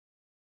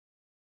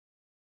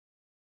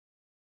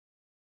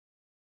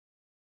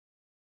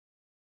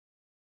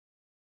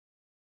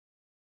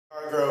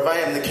Hargrove. I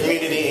am the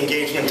Community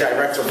Engagement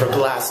Director for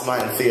Glass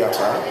Mine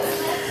Theater,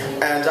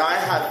 and I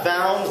have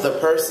found the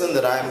person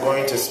that I am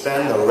going to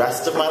spend the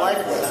rest of my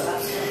life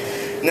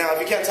with. Now, if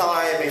you can't tell,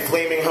 I am a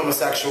flaming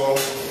homosexual,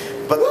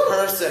 but the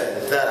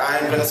person that I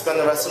am going to spend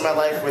the rest of my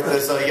life with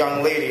is a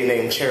young lady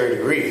named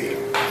Charity Reed.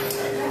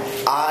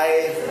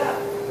 I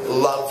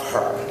love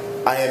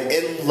her. I am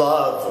in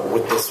love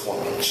with this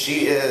woman.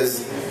 She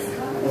is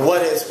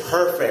what is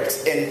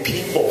perfect in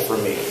people for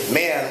me.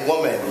 Man,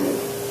 woman,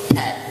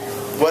 pet,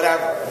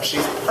 whatever.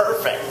 She's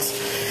perfect.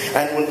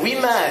 And when we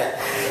met,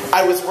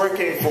 I was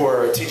working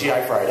for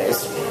TGI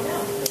Fridays,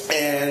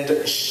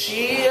 and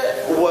she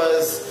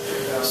was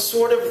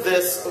sort of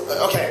this.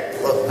 Okay,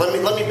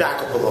 let me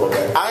back up a little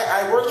bit.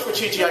 I worked for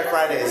TGI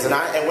Fridays, and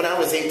when I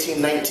was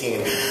 18,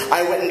 19,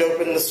 I went and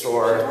opened the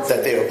store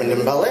that they opened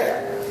in Bel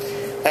Air.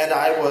 And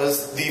I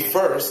was the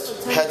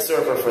first head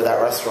server for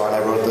that restaurant. I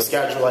wrote the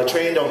schedule. I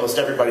trained almost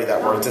everybody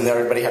that worked, and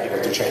everybody had to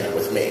go through training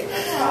with me.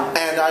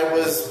 And I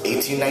was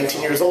 18,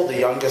 19 years old, the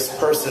youngest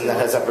person that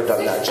has ever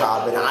done that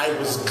job. And I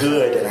was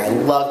good, and I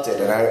loved it.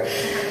 And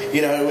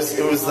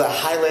it was the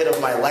highlight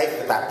of my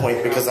life at that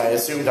point, because I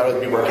assumed I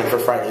would be working for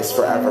Fridays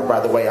forever.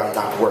 By the way, I'm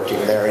not working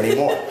there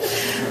anymore.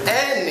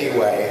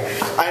 Anyway,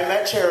 I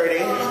met Charity,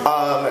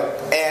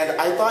 and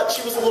I thought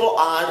she was a little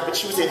odd, but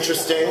she was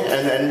interesting.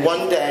 And then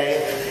one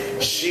day,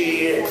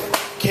 she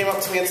came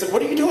up to me and said,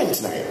 "What are you doing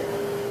tonight?"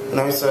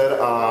 And I said,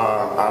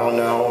 "I don't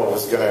know. I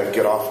was going to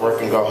get off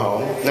work and go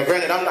home." Now,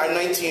 granted, I'm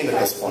 19 at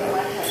this point.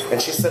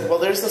 And she said, "Well,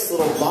 there's this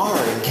little bar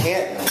in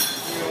Canton.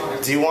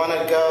 Do you want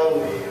to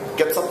go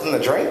get something to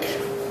drink?"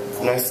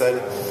 And I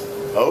said,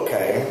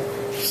 "Okay."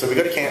 So we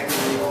go to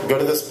Canton, we go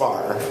to this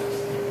bar,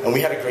 and we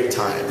had a great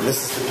time.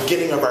 This is the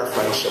beginning of our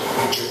friendship.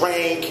 We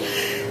drank,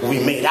 we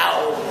made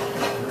out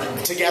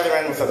together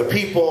and with other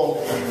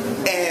people,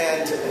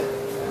 and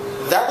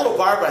that little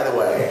bar, by the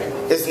way,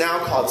 is now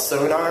called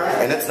Sonar,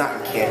 and it's not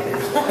in Canton.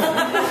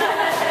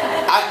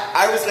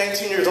 I was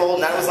 19 years old,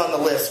 and I was on the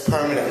list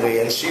permanently,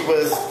 and she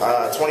was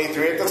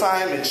 23 at the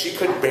time, and she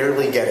could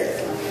barely get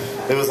in.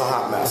 It was a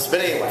hot mess.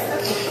 But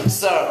anyway,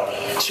 so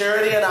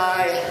Charity and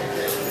I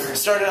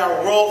started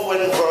our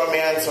whirlwind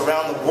romance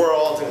around the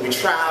world, and we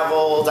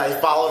traveled. I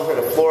followed her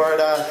to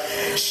Florida.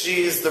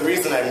 She's the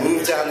reason I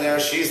moved down there.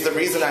 She's the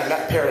reason I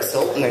met Paris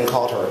Hilton and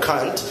called her a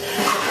cunt.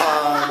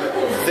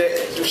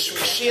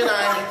 She and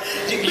I,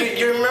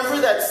 you remember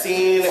that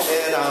scene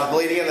in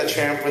Lady and the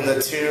Tramp when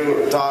the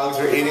two dogs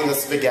were eating the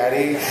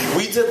spaghetti?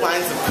 We did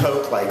lines of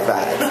coke like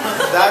that.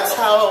 That's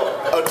how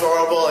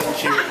adorable and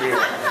cute we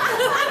were.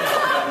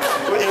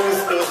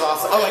 It was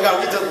awesome. Oh my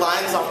god, we did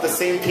lines off the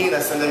same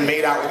penis and then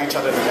made out with each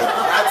other together.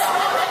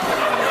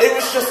 It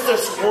was just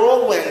this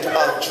whirlwind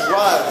of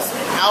drugs,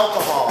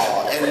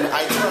 alcohol, and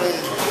I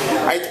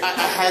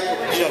had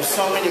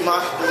so many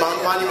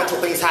monumental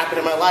things happen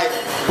in my life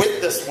with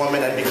this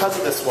woman and because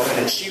of this woman,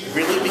 and she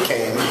really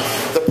became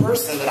the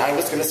person that I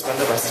was going to spend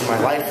the rest of my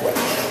life with.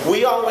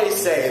 We always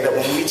say that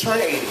when we turn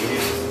 80,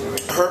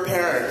 her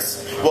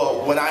parents,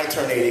 well, when I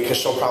turn 80, because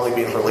she'll probably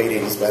be in her late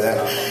 80s by then,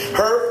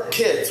 her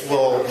kids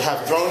will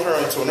have thrown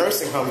her into a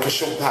nursing home because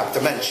she'll have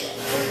dementia.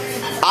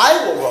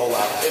 I will roll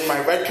up in my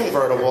red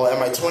convertible and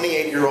my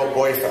 28-year-old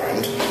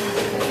boyfriend,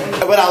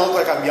 but I'll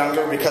look like I'm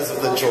younger because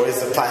of the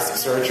joys of plastic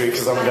surgery,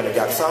 because I'm going to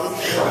get some.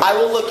 I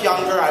will look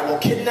younger, I will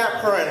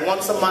kidnap her, and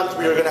once a month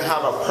we are going to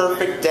have a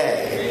perfect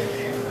day.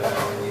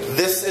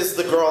 This is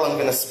the girl I'm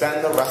going to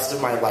spend the rest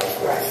of my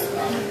life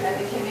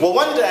with. Well,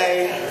 one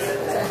day,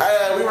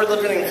 we were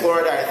living in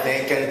Florida, I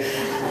think, and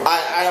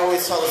I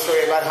always tell the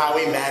story about how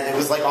we met. It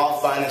was like all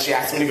fun, and she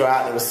asked me to go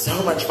out, and it was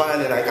so much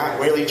fun, and I got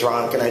really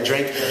drunk, and I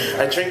drank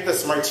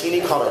this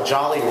martini called a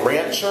Jolly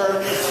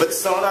Rancher, but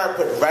Sonar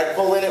put Red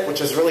Bull in it,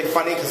 which is really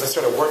funny because I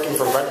started working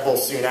for Red Bull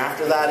soon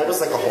after that. It was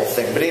like a whole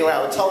thing. But anyway,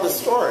 I would tell this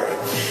story.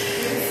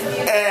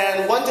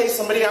 And one day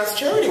somebody asked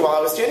Charity while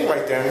I was standing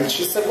right there, and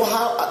she said,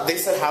 "Well, they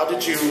said, how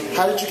did you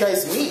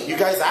guys meet? You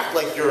guys act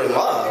like you're in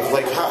love.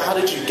 Like, how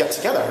did you get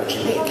together? How did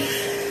you meet?"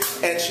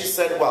 And she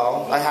said,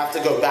 "Well, I have to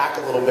go back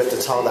a little bit to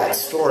tell that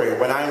story.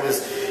 When I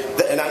was,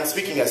 and I'm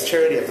speaking as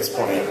Charity at this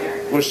point,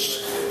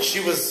 which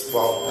she was,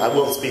 well, I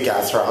won't speak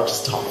as her, I'll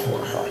just talk for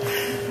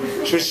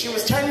her. She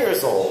was 10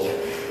 years old.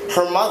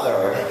 Her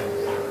mother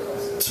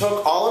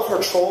took all of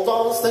her troll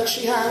dolls that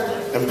she had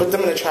and put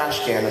them in a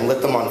trash can and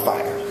lit them on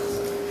fire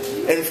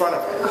in front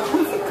of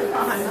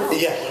her.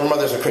 Yeah, her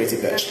mother's a crazy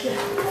bitch.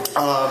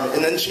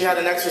 And then she had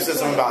an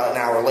exorcism about an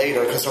hour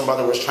later because her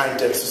mother was trying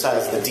to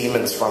exorcise the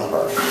demons from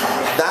her.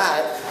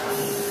 That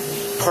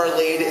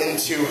parlayed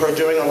into her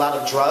doing a lot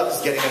of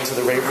drugs, getting into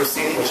the raver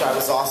scene, which I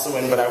was also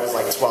in, but I was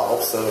like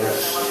 12, so,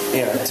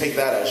 take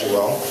that as you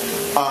will.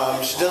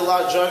 She did a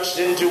lot of drugs. She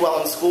didn't do well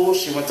in school.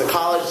 She went to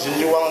college, didn't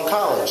do well in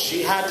college.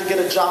 She had to get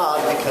a job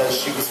because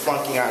she was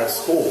flunking out of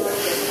school.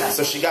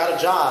 So she got a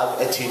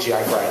job at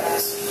TGI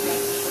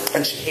Fridays,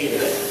 and she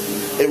hated it.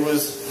 It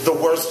was the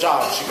worst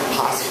job she could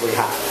possibly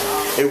have.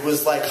 It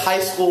was like high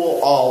school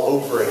all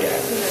over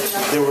again.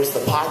 There was the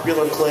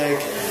popular clique,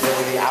 there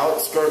were the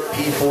outskirt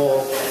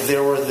people,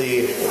 there were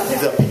the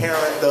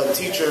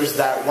teachers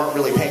that weren't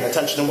really paying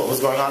attention to what was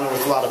going on. There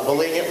was a lot of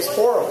bullying. It was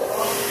horrible.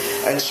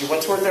 And she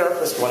went to her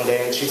therapist one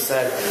day and she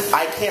said,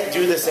 I can't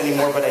do this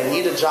anymore, but I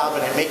need a job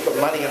and I make good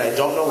money and I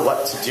don't know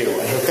what to do.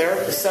 And her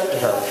therapist said to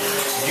her,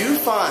 you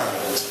find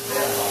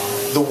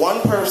the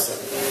one person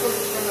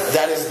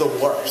that is the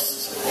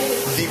worst,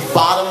 the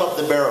bottom of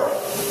the barrel,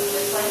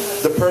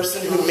 the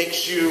person who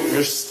makes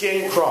your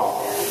skin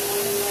crawl,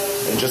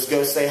 and just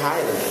go say hi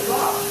to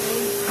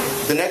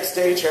me. The next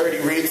day,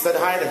 Charity Reed said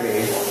hi to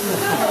me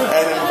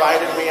and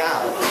invited me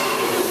out.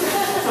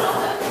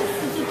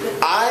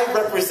 I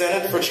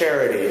represented for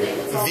Charity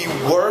the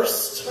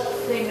worst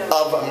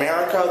of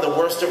America, the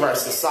worst of our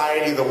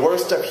society, the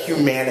worst of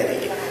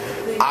humanity.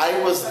 I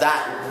was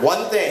that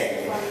one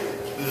thing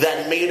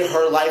that made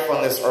her life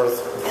on this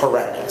earth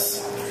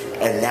horrendous.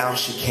 And now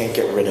she can't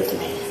get rid of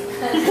me.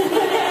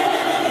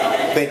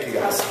 Thank you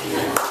guys.